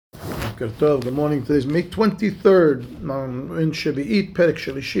Good morning. Today's May 23rd. In sheveit, Perek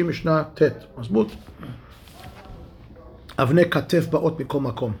shelishi, mishna tet. Mazmut. Avne katef ba'ot mikol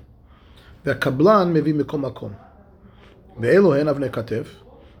makom. והקבלן מביא מקום מקום. ואלו הן אבני כתף,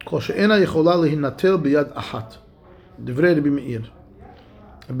 כל שאינה יכולה להינטל ביד אחת. דברי רבי מאיר.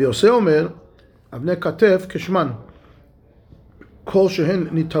 רבי יוסי אומר, אבני כתף כשמן. כל שהן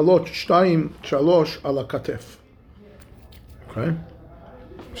ניטלות 2-3 על הכתף. Okay?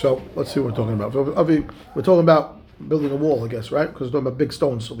 So, let's see what we're talking about. We're talking about building a wall, I guess, right? Because we're talking about big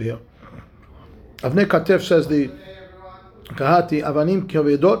stones over here. Avnei Katef says Kahati avanim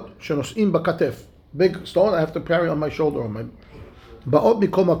kavedot shenos'im bakatef. Big stone I have to carry on my shoulder. Ba'ot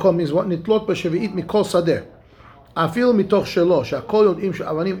mikol makom means what? Nitlot b'sheveit mikol sadeh. Afil mitoch shelo, שהכל יודעים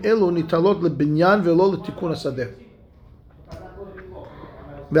שאבנים אלו ניטלות לבניין ולא לתיקון השדה.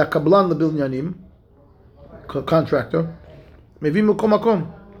 והקבלן לבניינים, contractor, מביא מקום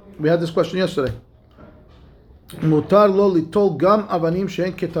מקום. We had this question yesterday. מותר לו ליטול גם אבנים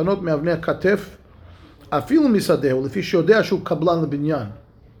שהן קטנות מאבני הכתף, אפילו משדהו, לפי שיודע שהוא קבלן לבניין.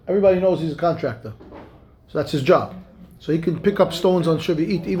 Everybody knows he's a contractor. So that's his job. So he can pick up stones on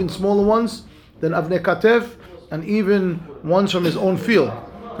sheveit, even smaller ones than avnei katef, and even ones from his own field.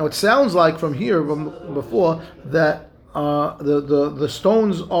 Now it sounds like from here, from before, that the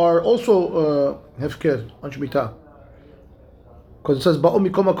stones are also hefker on shemitah. Because it says ba'o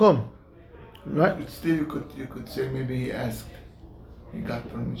mikol makom, right? But still, you could say maybe he asked, he got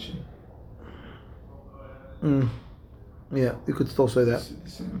permission. Yeah, you could still say that.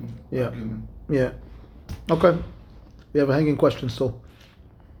 Yeah, Argument. yeah. Okay, we have a hanging question still.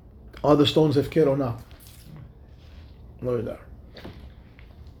 Are the stones hefker or not? No, there.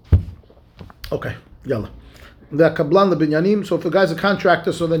 Okay, yalla. The kablan lebinyanim. So if the guy's a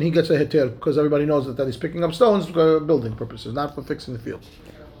contractor, so then he gets a heter because everybody knows that he's picking up stones for building purposes, not for fixing the field.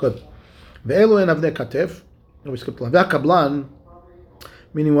 Good. Ve'elu en avnei katef. We skipped one. Ve'kablan,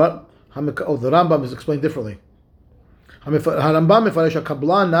 meaning what? The Rambam is explained differently. Harambam mefaresh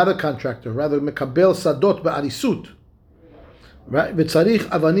kablan, not a contractor, rather mekabel sadot be'arisut. Right? V'tzarich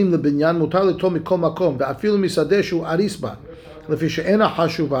avanim lebinyan mutar litol mikol makom ve'afilu misadeh shu aris ba lefi she'ena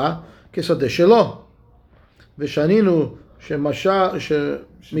hashuva kesadeh shelo. ושנינו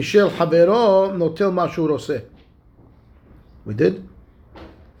שמישל חברו נוטל מה שהוא רוצה. We did?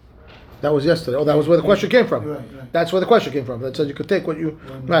 That was yesterday. Oh, that was where the question came from. Right. That's where the question came from. That said you could take what you...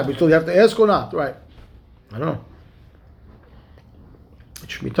 Right, but still you have to ask or not. Right. I don't know.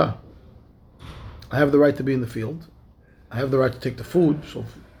 It's Shemitah. I have the right to be in the field. I have the right to take the food. So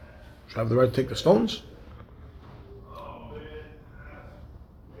should I have the right to take the stones?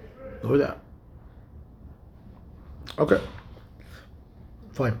 Look at that. Okay,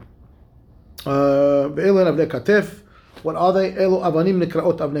 fine. ואלו הן אבני כתף. What are they? אלו אבנים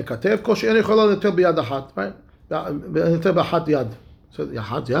נקראות אבני כתף. כל שאין יכולה לנטל ביד אחת, right? לנטל באחת יד. So,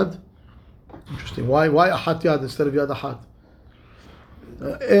 אחת יד? Interesting. Why אחת יד instead of יד אחת?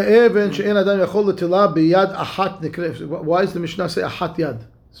 אבן שאין אדם יכול לטלה ביד אחת נקראת. Why does the Mishnah say אחת יד?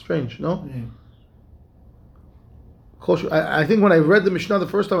 Strange, no? Yeah. I think when I read the Mishnah the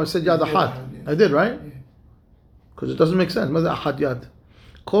first time I said yad אחת. I did, right? Because it doesn't make sense. מה זה אחת יד?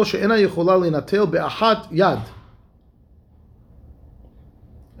 כל שאינה יכולה להינטל באחת יד.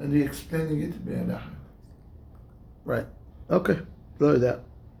 And he explaining it ביד אחת. Right. Okay. Look at that.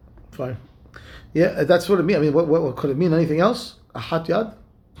 Fine. Yeah, that's what it means. I mean, what could it mean? Anything else? אחת יד?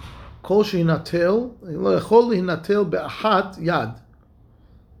 כל שהינטל, לא יכול להינטל באחת יד.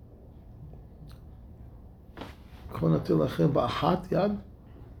 יכול להינטל לכם באחת יד?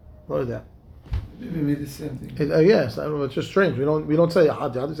 Look at that. Maybe we made the same thing. Yes, I don't know, it's just strange. We don't say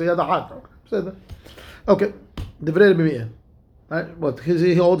ahad yad, we say yad ahad. Okay. Divrei Rabbi Meir. Right? What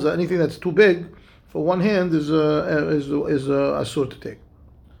he holds that anything that's too big for one hand is asur to take.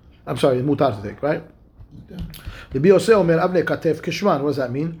 I'm sorry, mutar to take, right? Rabbi Yosef omer avnei katef kishman. What does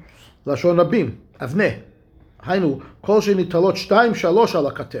that mean? Lashon rabim. Avnei. Hainu kol shenitalot 2-3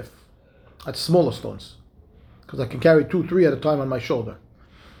 ala katef. That's smaller stones, because I can carry 2-3 at a time on my shoulder.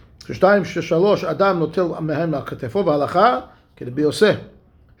 2-3 אדם נוטל מהם מהכתפו והלכה כרבי יוסף.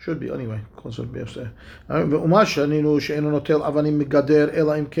 should be anyway, קונסול רבי יוסף. ומה שנינו שאינו נוטל אבנים מגדר,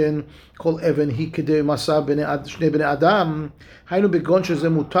 אלא אם כן כל אבן היא כדי מסע שני בני אדם, היינו בגון שזה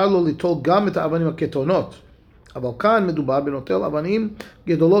מותר לו ליטול גם את האבנים הקטנות. אבל כאן מדובר בנוטל אבנים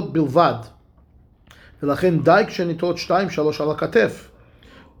גדולות בלבד. ולכן די כשניטול 2-3 על הכתף.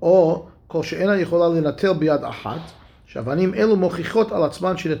 או כל שאינה יכולה לנטל ביד אחת, שאבנים אלו מוכיחות על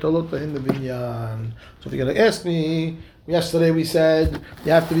עצמן שנטלות להן לבניין. So if you're going to ask me, yesterday we said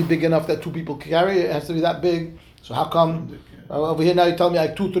you have to be big enough that 2 people can carry it. It has to be that big. So how come Over here now you tell me I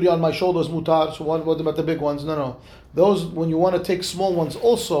have 2, 3 on my shoulders, mutar. So what about the big ones? No. Those, when you want to take small ones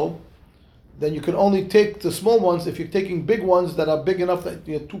also, then you can only take the small ones. If you're taking big ones that are big enough that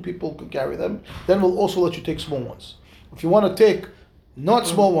 2 people could carry them, then we'll also let you take small ones. If you want to take not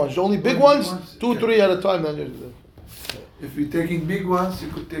small ones, only big ones, 2, 3 at a time, then you if you're taking big ones, you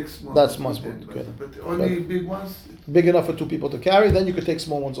could take small That's ones. much more good. But only big ones? big enough for 2 people to carry, then you could take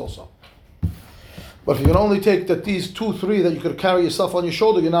small ones also. But if you can only take these 2, 3 that you could carry yourself on your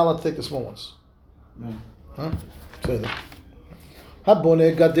shoulder, you're not allowed to take the small ones. No. Huh? Say that.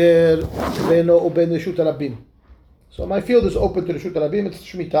 Habone gader beno uben reshut harabim. So my field is open to reshut harabim. It's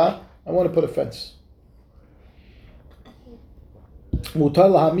shmita. I want to put a fence. Mutar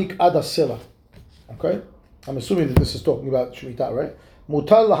lahamik ad hasela. Okay, I'm assuming that this is talking about shmita, right?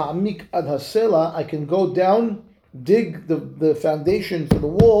 Mutar lahamik ad hasela. I can go down, dig the foundation for the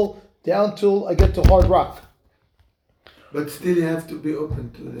wall down till I get to hard rock. But still, you have to be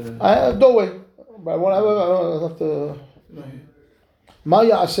open to the. I have no way. But whatever, I don't have to. No. Ma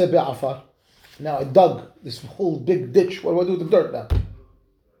ya'aseh be'afar. Now I dug this whole big ditch. What do I do with the dirt now?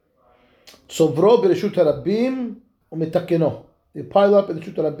 Tzovro b'reshut harabim u'metakeno. You pile up in the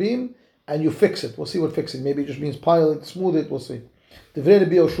reshut harabim and you fix it. We'll see what fixing. Maybe it just means pile it, smooth it. We'll see. Divrei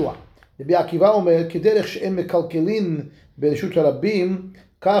Rabbi Yoshua. Rabbi Akiva omer kederech she'en mekalkelin b'reshut harabim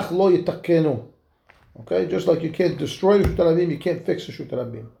kach lo yitakenu. Okay, just like you can't destroy the reshut harabim, you can't fix the reshut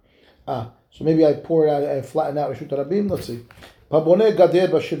harabim. So maybe I pour it out, I flatten out reshut harabim. Let's see. הבונה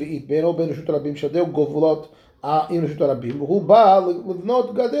גדר בשביעית, בינו ובין רשות הרבים שדהו גבולות עם רשות הרבים, והוא בא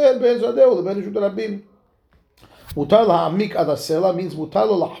לבנות גדר בין שדהו לבין רשות הרבים. מותר להעמיק עד הסלע, means מותר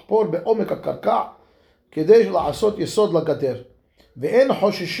לו לחפור בעומק הקרקע, כדי לעשות יסוד לגדר. ואין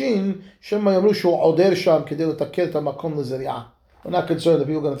חוששים שמא יאמרו שהוא עודר שם כדי לתקן את המקום לזריעה. We're not concerned that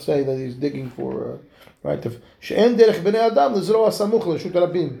people are going to say that he's digging for, right? שאין דרך בני אדם לזרוע סמוך לרשות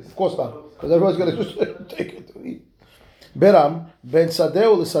הרבים. Of course not, because everyone's going to just take it to eat. ברם, בין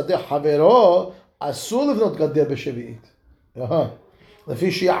שדה ולשדה חברו, אסור לבנות גדר בשביעית.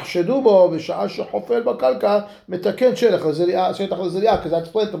 לפי שיחשדו בו, בשעה שחופר בקרקע, מתקן שטח לזריעה, because that's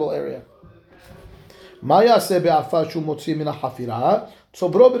plantable area. מה יעשה בעפר שהוא מוציא מן החפירה?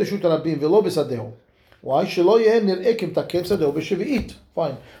 צוברו ברשות הרבים ולא בשדהו. Why? שלא יהיה נראה כמתקן שדהו בשביעית.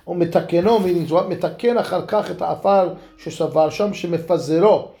 Fine. ומתקנו, meaning what? מתקן אחר כך את העפר שסבר שם,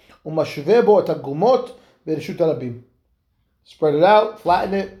 שמפזרו, ומשווה בו את הגומות ברשות הרבים. Spread it out,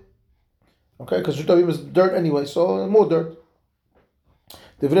 flatten it. Okay, because Shutabim is dirt anyway, so more dirt.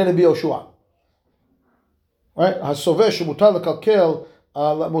 Divrei Rabbi Yoshua. Right? הסובר שמותר לקלקל,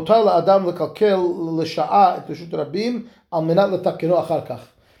 מותר לאדם לקלקל לשעה את רשות הרבים על מנת לתקנו אחר כך.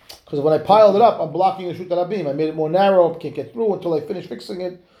 Because when I piled it up, I'm blocking the Reshut Harabim. I made it more narrow, can't get through until I finish fixing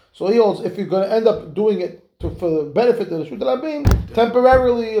it. So he holds, if you're going to end up doing it for the benefit of the Reshut Harabim,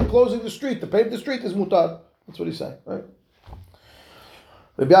 temporarily closing the street, to pave the street is mutar. That's what he's saying, right?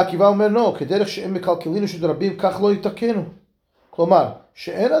 רבי עקיבא אומר לא, כדרך שאין מקלקלים רשות הרבים, כך לא יתקנו. כלומר,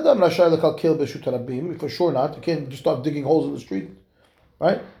 שאין אדם רשאי לקלקל ברשות הרבים, for sure not, you can't just start digging holes in the street,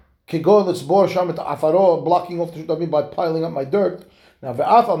 right? כגון לצבור שם את עפרו, blocking off the רשות הרבים by piling up my dirt. Now,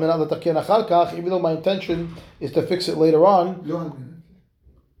 ואף על מנת לתקן אחר כך, even though my intention is to fix it later on, לא על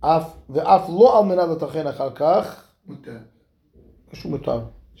מנת. ואף לא על מנת לתקן אחר כך, מותר. משהו מותר.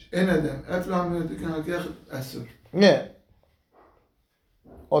 אין אדם, אף לא על מנת לתקן אחר כך, אסור. Yeah.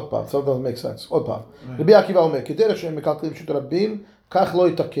 עוד פעם, so it doesn't make sense. עוד פעם. רבי עקיבא אומר, כדרך שהם מקלקלים ברשות הרבים, כך לא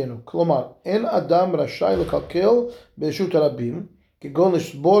יתקנו. כלומר, אין אדם רשאי לקלקל ברשות הרבים, כגון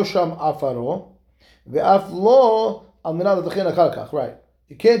לשבור שם עפרו, ואף לא על מנת לתקן אחר כך. Right.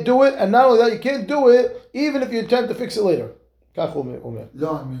 You can't do it, and not only that, you can't do it, even if you intend to fix it later. כך הוא אומר.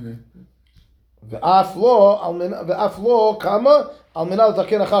 לא על מנת. ואף לא כמה על מנת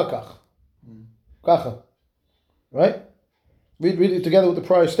לתקן אחר כך. ככה. Right? Read it together with the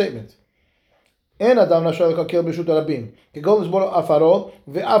prior statement. אין אדם רשאי לקלקל ברשות הרבים, כגון לשבור עפרו,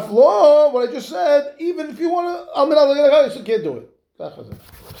 ואף לא, what I just said, even if you want to, על מנת לתקן אחר כך, you can't do it. ככה זה.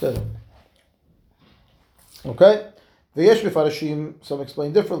 בסדר. אוקיי? ויש מפרשים, some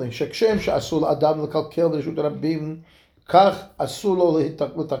explain differently, שכשם שאסור לאדם לקלקל ברשות הרבים, כך אסור לו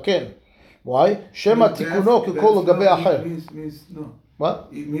לתקן. Why? שמא תיקונו ככל לגבי אחר. No. What?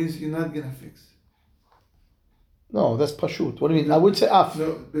 It means you're not going to fix. No, that's pashut. What do you mean? I would say af.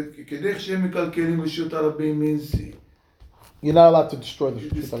 No, כדרך שהם מקלקלים רשות הרבים means You're not allowed to destroy the you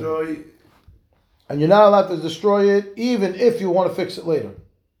reshut destroy. and you're not allowed to destroy it even if you want to fix it later.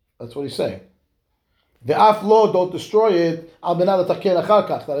 That's what he's saying. The af law, don't destroy it. Al minat letaken achar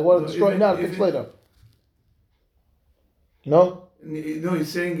kach. That I want to destroy it now and fix later. No? No,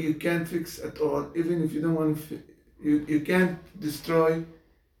 he's saying you can't fix at all, even if you don't want to. You can't destroy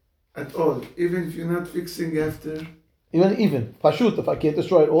at all, even if you're not fixing after. Even pashut, if I can't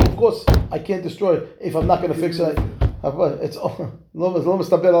destroy it all, of course I can't destroy it if I'm not going to fix it. It's all lo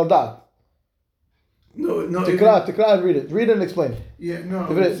mistaber al dat. No. Tikra, and read it. Read it and explain. Yeah, no.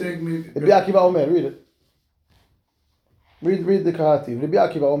 I'm saying maybe. Rabbi Akiva Omer, read it. Read the Kahati. Rabbi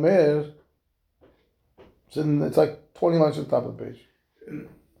Akiva Omer. It's like 20 lines on top of the page.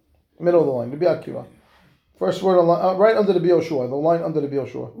 Middle of the line. Rabbi Akiva. First word on right under the Bioshua. The line under the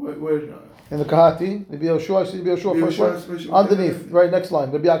Bioshua. Where? In the Kahati, the Bioshua. See the Bioshua first word? Underneath, right next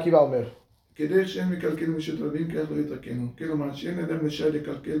line. Rabbi Akiva Omer. כדי שאין מקלקל ברשות רבים, כך לא יתקנו. כלומר, שאין אדם רשאי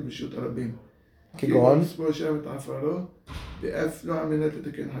לקלקל ברשות הרבים. כגון? ספור שם את עפרו, ואף לא על מנת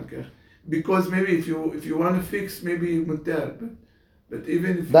לתקן אחר כך. Because maybe if you want to fix, maybe מותר. But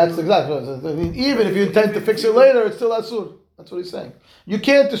even if that's exactly what I mean. Even if you intend to fix it later, it's still asur. That's what he's saying. You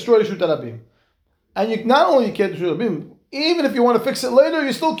can't destroy the Shut Rabim. And you not only can't destroy the Rabim, even if you want to fix it later,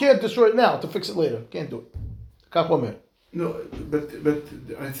 you still can't destroy it now to fix it later. Can't do it. Kach omer. No, but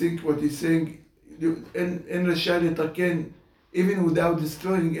I think what he's saying, in Rashai Letaken, even without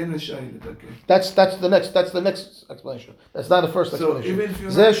destroying in Rashai Letaken. That's the next explanation. That's not the first explanation. So even if you're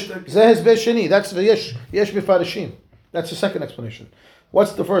Zeh Hezbeh Sheni. That's the yesh mifarishim. That's the second explanation.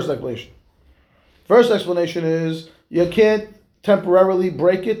 What's the first explanation? First explanation is you can't temporarily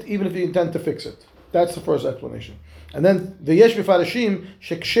break it even if you intend to fix it. That's the first explanation. And then the yesh mifarishim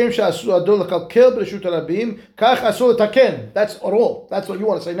shekshem she'asu adol lekalkel b'reshut harabim kach asu letaken. That's all. That's what you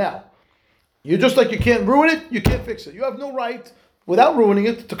want to say now. You're just like you can't ruin it, you can't fix it. You have no right, without ruining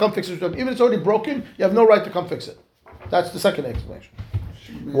it, to come fix it. Even if it's already broken, you have no right to come fix it. That's the second explanation.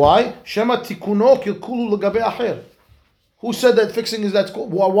 Why? Shema tikuno kilkulu legabe acher. Who said that fixing is that?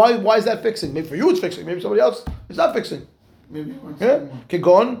 Why is that fixing? Maybe for you it's fixing. Maybe somebody else is not fixing. Maybe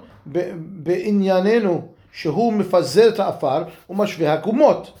כגון בענייננו שהוא מפזר את האפר ומשווה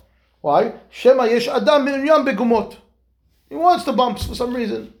הגומות. Why? שמא יש אדם מעוניין בגומות. He wants the bumps for some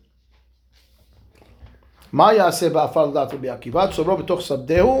reason. מה יעשה באפר לדעת רבי עקיבא? צוברו בתוך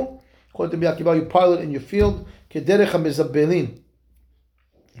שדהו. according to רבי עקיבא, you pile it in your field כדרך המזבלין.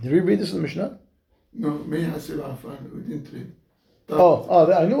 Did we read this in the Mishnah? No, מה יעשה באפר? We didn't read. I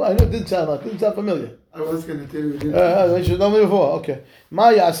knew it didn't sound familiar. I was going to tell you. I should know me before. Okay.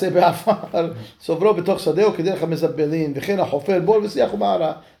 מה יעשה באפר? צוברו בתוך שדהו כדרך המזבלין וכן החופר בור ושיח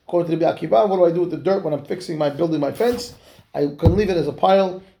ומערה. According to רבי עקיבא, what do I do with the dirt when I'm building my fence? I can leave it as a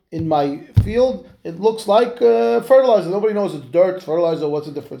pile in my field. It looks like fertilizer. Nobody knows it's dirt, fertilizer, what's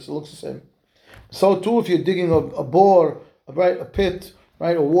the difference? It looks the same. So too, if you're digging a bore, right, a pit,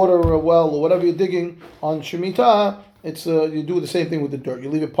 right, a water well, or whatever you're digging on Shemitah, it's you do the same thing with the dirt. You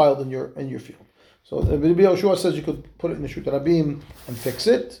leave it piled in your field. So Rabbi Yoshua says you could put it in the Shut Rabim and fix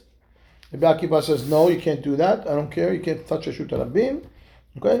it. Rabbi Akiva says no, you can't do that. I don't care. You can't touch a Shut Rabim.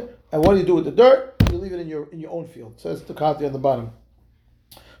 Okay. And what do you do with the dirt? You leave it in your own field. It says the Kahati on the bottom.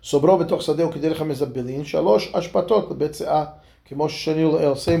 סוברו בתוך שדהו כדרך המזבלין, 3 אשפתות לבית שאה, כמו ששנינו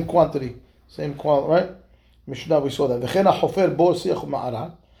לאל, same quantity, right? Mishnah, we saw that. וכן החופר בור שיח ומערה,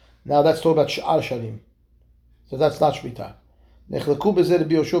 now that's talking about שאר שנים. So that's not שמיטה. נחלקו בזה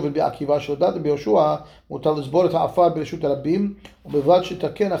רבי יהושע ורבי עקיבא, שלדעת רבי יהושע מותר לסבור את העפר ברשות הרבים, ובלבד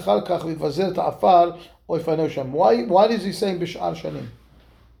שתקן אחר כך ויפזר את העפר או יפנה שם. Why is he saying בשאר שנים?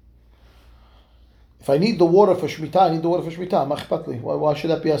 If I need the water for Shemitah, I need the water for Shemitah. מה אכפת לי? Why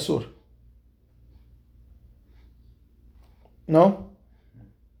should that be asur? No?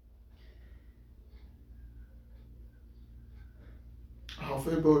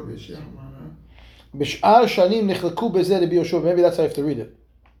 בשאר שנים נחלקו בזה רבי יהושע, maybe that's how I have to read it.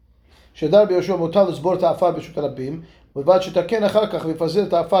 שדע רבי יהושע מותר לסבור את העפר ברשות הרבים, ובלבד שתקן אחר כך ויפזר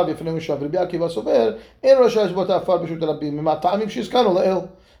את העפר בפני משם. ורבי עקיבא סובר, אין רשאי לסבור את העפר ברשות הרבים, מהטעמים שהזכרנו לאל.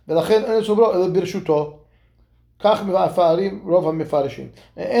 ולכן אין סוברו אלא ברשותו. כך מפארים רוב המפרשים.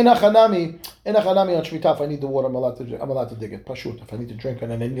 אין הכנמי on Shemitah. If I need the water, I'm allowed to dig it. Pashut. If I need to drink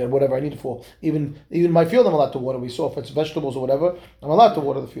and then whatever I need it for. Even my field, I'm allowed to water. We saw if it's vegetables or whatever, I'm allowed to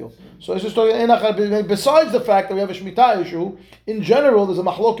water the field. So it's just talking. Besides the fact that we have a Shemitah issue, in general, there's a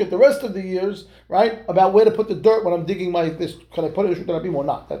mahloket the rest of the years, right, about where to put the dirt when I'm digging this. Can I put it in Shut Rabim or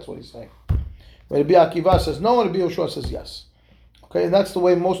not? That's what he's saying. Rabbi Akiva says no, and Rabbi Yoshua says yes. Okay, and that's the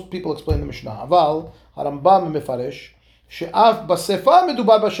way most people explain the Mishnah. Aval, Harambam mefaresh, she'af basefa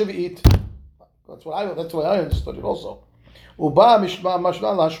medubar b'sheveit. That's why I understood it also. Uba mishma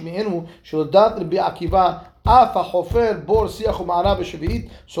mashna lashmi'enu shelodat Rabbi Akiva af hachofer bor siach u'ma'ara b'sheveit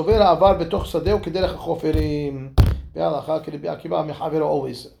sover ha'avar betoch sadeu kederech hachoferim. Be'alacha Rabbi Akiva mechaver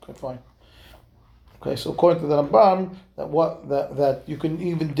always. Okay, fine. Okay, so according to the Ramban, that you can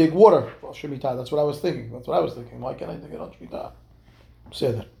even dig water for Shemitah. That's what I was thinking. Why can't I dig it on Shemitah?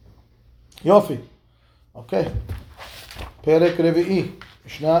 Say that. Yofi. Okay. Perek Revi'i.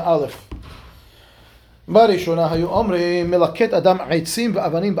 Mishna Aleph. בראשונה היו אומרים מלקט אדם עצים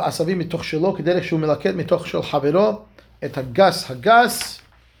ואבנים בעשבים מתוך שלו כדרך שהוא מלקט מתוך של חברו את הגס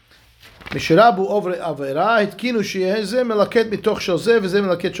משרבו עוברי עבירה התקינו שיהיה זה מלקט מתוך של זה וזה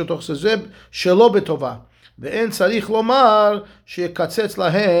מלקט מתוך של זה שלא בטובה ואין צריך לומר שיקצץ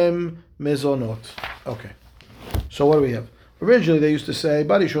להם מזונות. Okay, so what do we have? Originally they used to say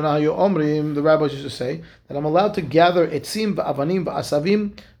בראשונה היו אומרים, the rabbis used to say that I'm allowed to gather עצים ואבנים ועשבים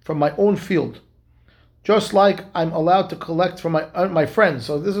from my own field, just like I'm allowed to collect from my friends.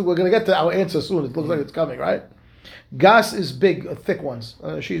 So we're going to get to our answer soon. It looks like it's coming, right? Gas is big, thick ones.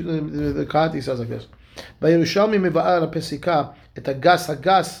 The Kahati says like this. בירושלמי מבאר הפסיקה את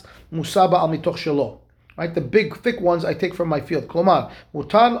הגס מוסבה על מתוך שלו. Right? The big, thick ones I take from my field. כלומר,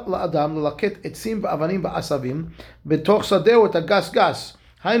 מותר לאדם ללקט עצים ואבנים ועשבים בתוך שדהו את הגס.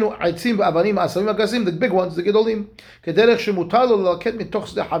 היינו עצים ואבנים העשבים הגסים, the big ones, the גדולים. כדרך שמותר לו ללקט מתוך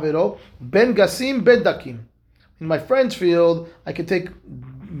שדה חברו בין גסים בין דקים. In my friend's field, I can take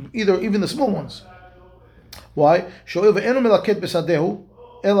even the small ones. Why? שואל ואינו מלקט בשדהו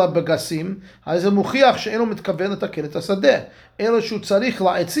אלא בגסים, אז זה מוכיח שאינו מתכוון לתקן את השדה, אלא שהוא צריך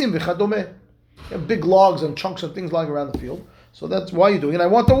לעצים וכדומה. Big logs and chunks and things lying around the field. So that's why you're doing it. I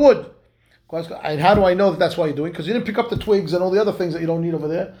want the wood. And how do I know that that's why you're doing it? Because you didn't pick up the twigs and all the other things that you don't need over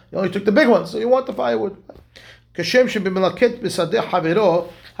there. You only took the big ones, so you want the firewood. כשם שבמלקט בשדה חברו,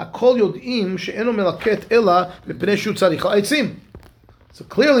 הכל יודעים שאינו מלקט אלא מפני שהוא צריך לעצים. So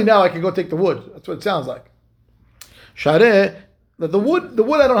clearly now I can go take the wood. That's what it sounds like. שהרי, the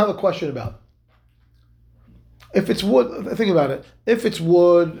wood I don't have a question about. If it's wood, think about it. If it's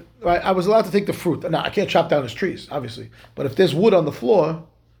wood, right, I was allowed to take the fruit. Now, I can't chop down his trees, obviously. But if there's wood on the floor,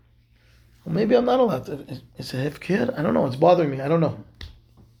 well, maybe I'm not allowed to. Is it hefker? I don't know. It's bothering me. I don't know.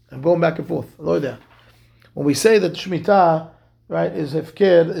 I'm going back and forth. When we say that Shemitah, right, is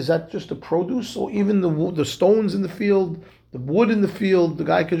hefker, is that just the produce or even the stones in the field, the wood in the field? The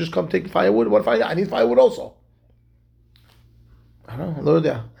guy could just come take firewood. What if I need firewood also? I don't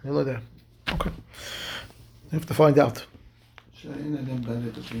know. Okay. You have to find out.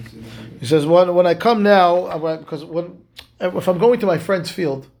 He says, when I come now, because if I'm going to my friend's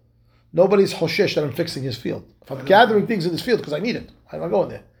field, nobody's hoshesh that I'm fixing his field. If I'm gathering things in his field because I need it, I'm not going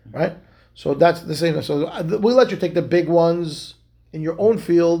there, right? So that's the same. So we let you take the big ones in your own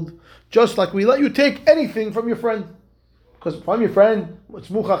field, just like we let you take anything from your friend. Because if I'm your friend, it's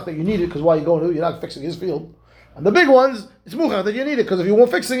muchach that you need it, because why are you going to? You're not fixing his field. And the big ones, it's muchach that you need it, because if you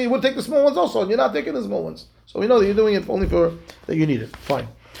weren't fixing it, you would take the small ones also, and you're not taking the small ones. So we know that you're doing it only for that you need it. Fine.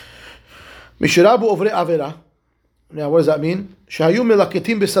 Mishrabu ovre avera. Now, what does that mean? שהיו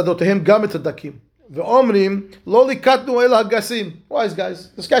מלקטים בשדותיהם גם את הדקים. ואומרים, לא ליקטנו אלא הגסים. Wise guys,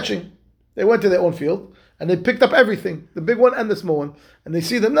 they're sketching. They went to their own field, and they picked up everything, the big one and the small one. And they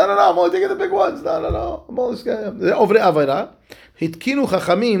see them, no, I'm only taking the big ones. No, I'm only scared. עוברי עבירה. התקינו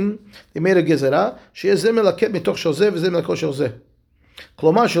חכמים, ימי הגזרה, שיהיה זה מלקט מתוך של זה וזה מלקט של זה.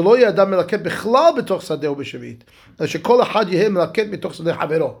 כלומר, שלא יהיה אדם מלקט בכלל בתוך שדה ובשביעית, אלא שכל אחד יהיה מלקט מתוך שדה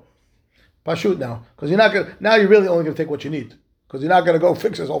חברו. Pashut now, because you're really only going to take what you need, because you're not going to go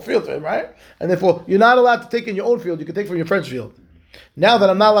fix his whole field for him, right? And therefore, you're not allowed to take in your own field. You can take from your friend's field. Now that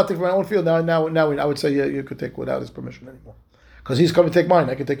I'm not allowed to take from my own field, now I would say you could take without his permission anymore, because he's coming to take mine.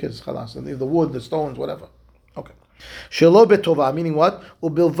 I can take his chalas and leave the wood, the stones, whatever. Okay. Shelo betova, meaning what?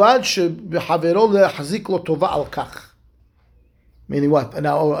 Ubilvad shebechavero lehazik lo tova al kach. Meaning what? And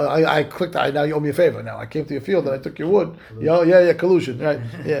now I clicked. Now you owe me a favor. Now I came to your field and I took your wood. Yeah, collusion, right?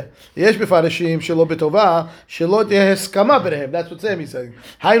 Yeah. Yesh befarashim shelo betova shelo teh heskama b'nehem. That's what Sammy saying.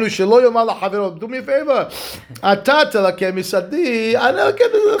 Haynu shelo yomar lachavero. Do me a favor. Ata telakem misadi. Ana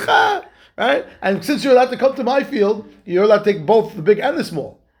lekem. Right? And since you're allowed to come to my field, you're allowed to take both the big and the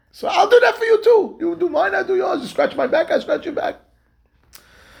small. So I'll do that for you too. You do mine, I do yours. You scratch my back, I scratch your back.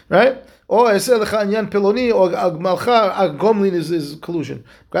 Right? Or I say lecha anyan peloni, or malcha gomlin is collusion.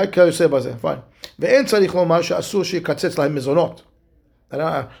 Right? Fine. Ve'en tzarich lomar she'asur she'yikatzetz lahem mezonot.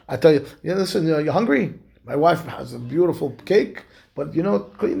 I tell you, listen, you're hungry? My wife has a beautiful cake, but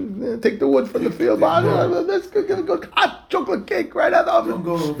take the wood from the field. Let's go hot chocolate cake right out of the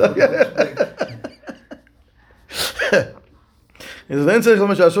oven. ואין צריך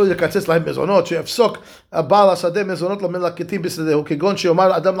לומר שאסור לקצץ להם מזונות, שיפסוק הבעל השדה מזונות למלקטים בשדהו, כגון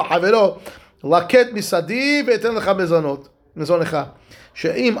שיאמר אדם לחברו, לקט משדי ואתן לך מזונות. מזון אחד.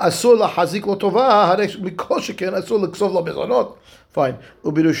 שאם אסור להחזיק לו טובה, הרי מכל שכן אסור לקצוב לו מזונות. פיין.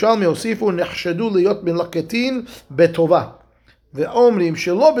 ובירושלמי הוסיפו, נחשדו להיות מלקטין בטובה. ואומרים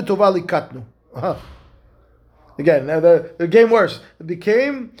שלא בטובה ליקטנו. Again, it became worse. It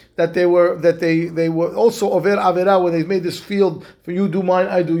became that they were also over avera when they made this field for you do mine,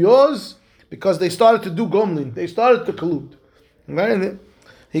 I do yours, because they started to do gomlin. They started to collude.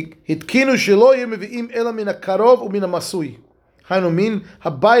 התקינו שלא יהיה מביאים אלא מן הקרוב ומן המצוי. היינו מן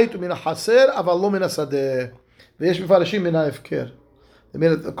הבית ומן החסר, אבל לא מן השדה. ויש מפרשים מן ההפקר.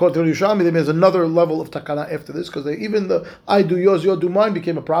 According to Yerushalmi, there's another level of takana after this, because even the I do yours, you do mine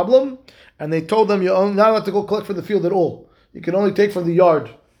became a problem, and they told them you're not allowed to go collect from the field at all. You can only take from the yard,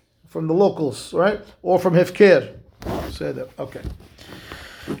 from the locals, right? Or from hefker. Say that. Okay.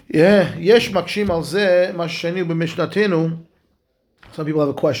 Yeah. Yesh makshim al zeh mashani b'mishnatenu. Some people have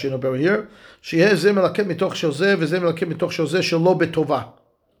a question over here. Sheyeh zeh melaket mitoch shel zeh v'zeh melaket mitoch shel zeh shelo betova.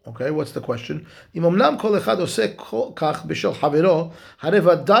 Okay, what's the question? אם אמנם כל אחד עושה כך בשל חברו, הרי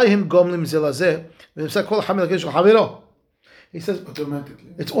ודאי הם גומלים זה לזה, ונמצא כל אחד מלכת של חברו. He says,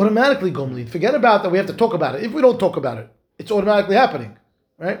 automatically. It's automatically gomlin. Forget about that, we have to talk about it. If we don't talk about it, it's automatically happening.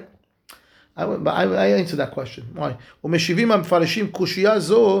 Right? I answer that question. Why? ומשיבים המפרשים קושייה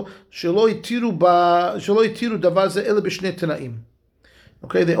זו שלא התירו דבר זה אלא בשני תנאים.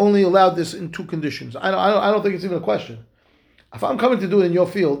 Okay, they only allowed this in two conditions. I don't think it's even a question. If I'm coming to do it in your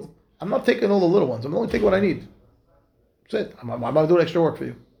field, I'm not taking all the little ones. I'm only taking what I need. That's it. I'm not doing extra work for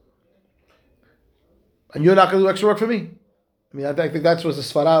you. And you're not going to do extra work for me. I mean, I think that's was the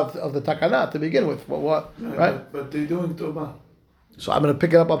svara of the takana to begin with. What? Yeah, right? But they're doing tova. So I'm going to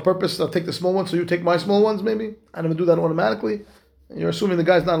pick it up on purpose. I'll take the small ones, so you take my small ones, maybe? And I'm going to do that automatically. And you're assuming the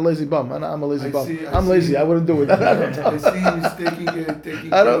guy's not a lazy bum. I'm a lazy bum. I'm lazy. I wouldn't do it. I see him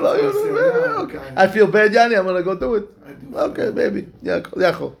taking I don't know. Okay. I feel bad, Yanni. I'm going to go do it. Okay, maybe. Yeah.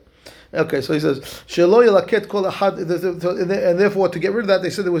 Okay, so he says, "Shelo yelaket kol ahad," and therefore to get rid of that, they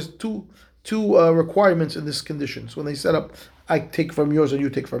said there was two requirements in this condition. So when they set up, I take from yours and you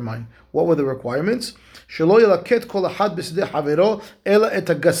take from mine. What were the requirements? Shelo yelaket kol ahad b'sidei havero ela et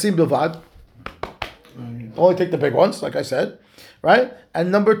hagasim bilvad. Only take the big ones, like I said. Right?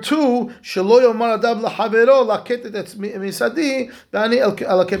 And number two, shelo yomar adam lahavero laket et misadi v'ani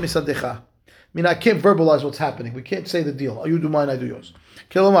alaket misadecha. I mean, I can't verbalize what's happening. We can't say the deal. You do mine, I do yours.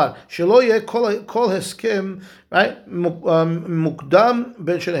 Kilomar, shelo yeh kol heskem, right? Mukdam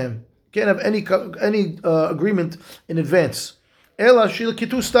ben shelehem. Can't have any agreement in advance. Ela shil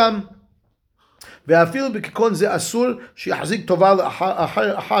kitustam. ואפילו בכגון זה אסור שיחזיק טובה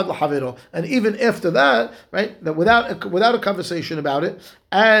אחד לחברו. And even after that, right, that without a conversation about it,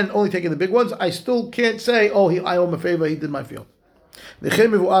 and only taking the big ones, I still can't say, oh, I owe him a favor, he did my field.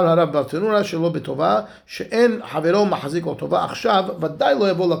 וכן מבואר הרב ברטנורה שלא בטובה, שאין חברו מחזיק לו טובה, עכשיו ודאי לא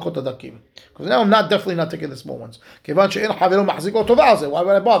יבוא לקות הדקים. Because now I'm definitely not taking the small ones. כיוון שאין חברו מחזיק לו טובה על זה, why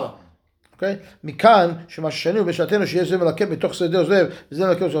would I bother? Okay? מכאן שמה ששנינו בשעתנו שיש זה מלקט בתוך שדה זה וזה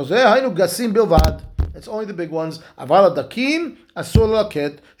מלקט בתוך זה, היינו גסים בלבד. It's only the big ones. אבל הדקים אסור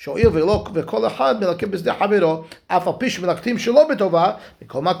ללקט, שהואיל וכל אחד מלקט בשדה חברו, אף על פי שמלקטים שלא בטובה,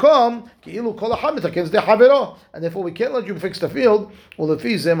 בכל מקום, כאילו כל אחד מתקן שדה חברו. And therefore we can't let you fix the field,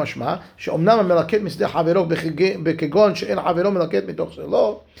 ולפי זה משמע, שאומנם המלקט משדה חברו בכגון שאין חברו מלקט מתוך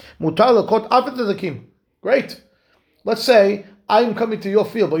שלו, מותר ללקט אף את הדקים. Great. Let's say I'm coming to your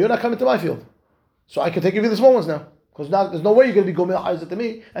field, but you're not coming to my field. So I can take you to the small ones now. Because now there's no way you're going to be going to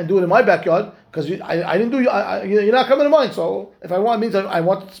me and do it in my backyard. Because I didn't do you. You're not coming to mine. So if I want, it means I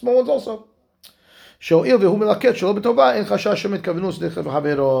want the small ones also. שהואיל והוא מלקט שלא בטובה, אין חשש שמתכוונו שדה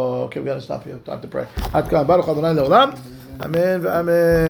חברו. Okay, we're going to stop here. Time to pray. עד כאן. ברוך ה' לעולם. אמן ואמן.